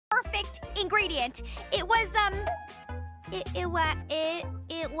ingredient. It was,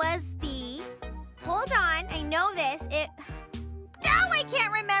 it was the... Hold on, I know this. No, I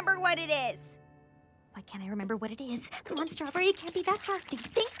can't remember what it is. Why can't I remember what it is? Come on, Strawberry, it can't be that hard.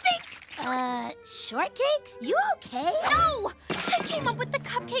 Think. Shortcakes? You okay? No! I came up with the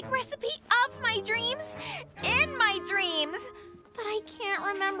cupcake recipe of my dreams, in my dreams. But I can't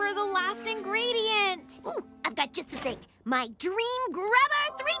remember the last ingredient. Ooh, I've got just the thing. My Dream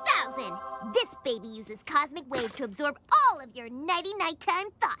Grubber 3000. This baby uses cosmic waves to absorb all of your nighty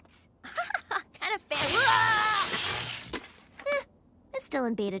nighttime thoughts. Kind of fair. It's still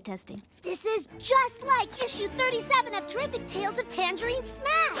in beta testing. This is just like issue 37 of Terrific Tales of Tangerine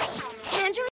Smash. Tangerine